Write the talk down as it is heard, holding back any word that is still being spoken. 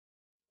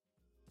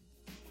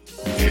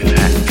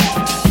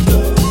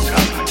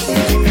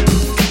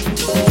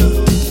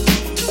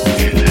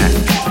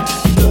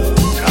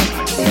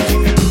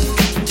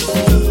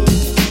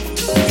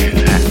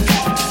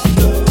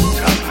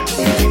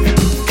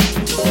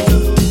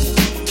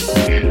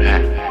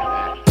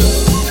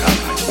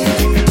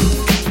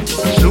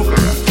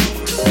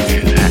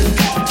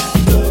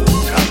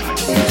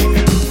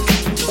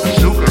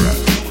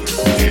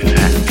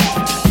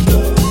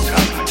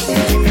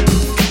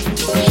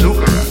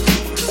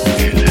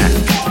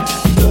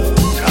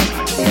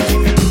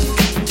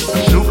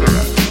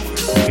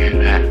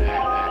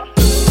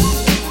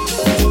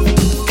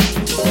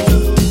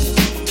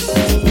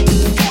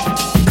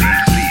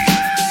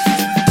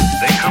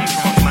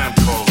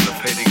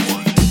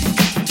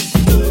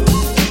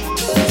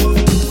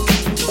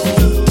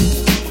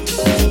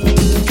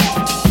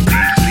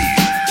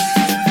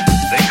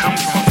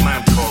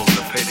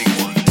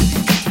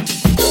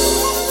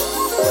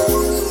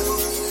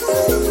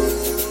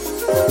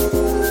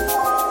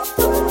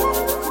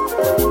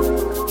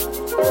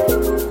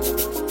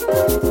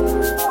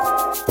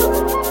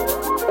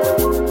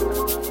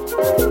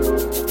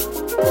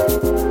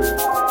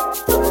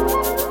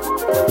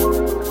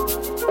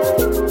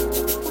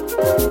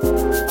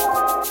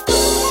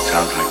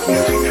sounds like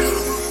music.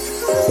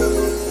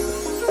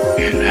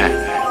 Hear that?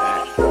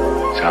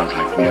 Sounds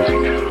like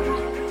music.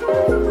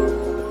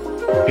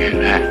 Hear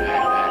that?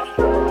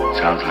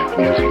 Sounds like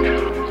music.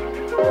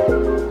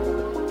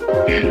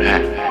 Hear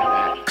that?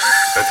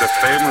 That's a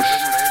famous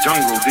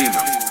jungle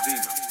demon.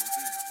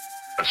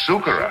 A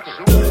sukara.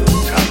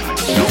 Sounds like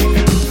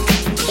soup.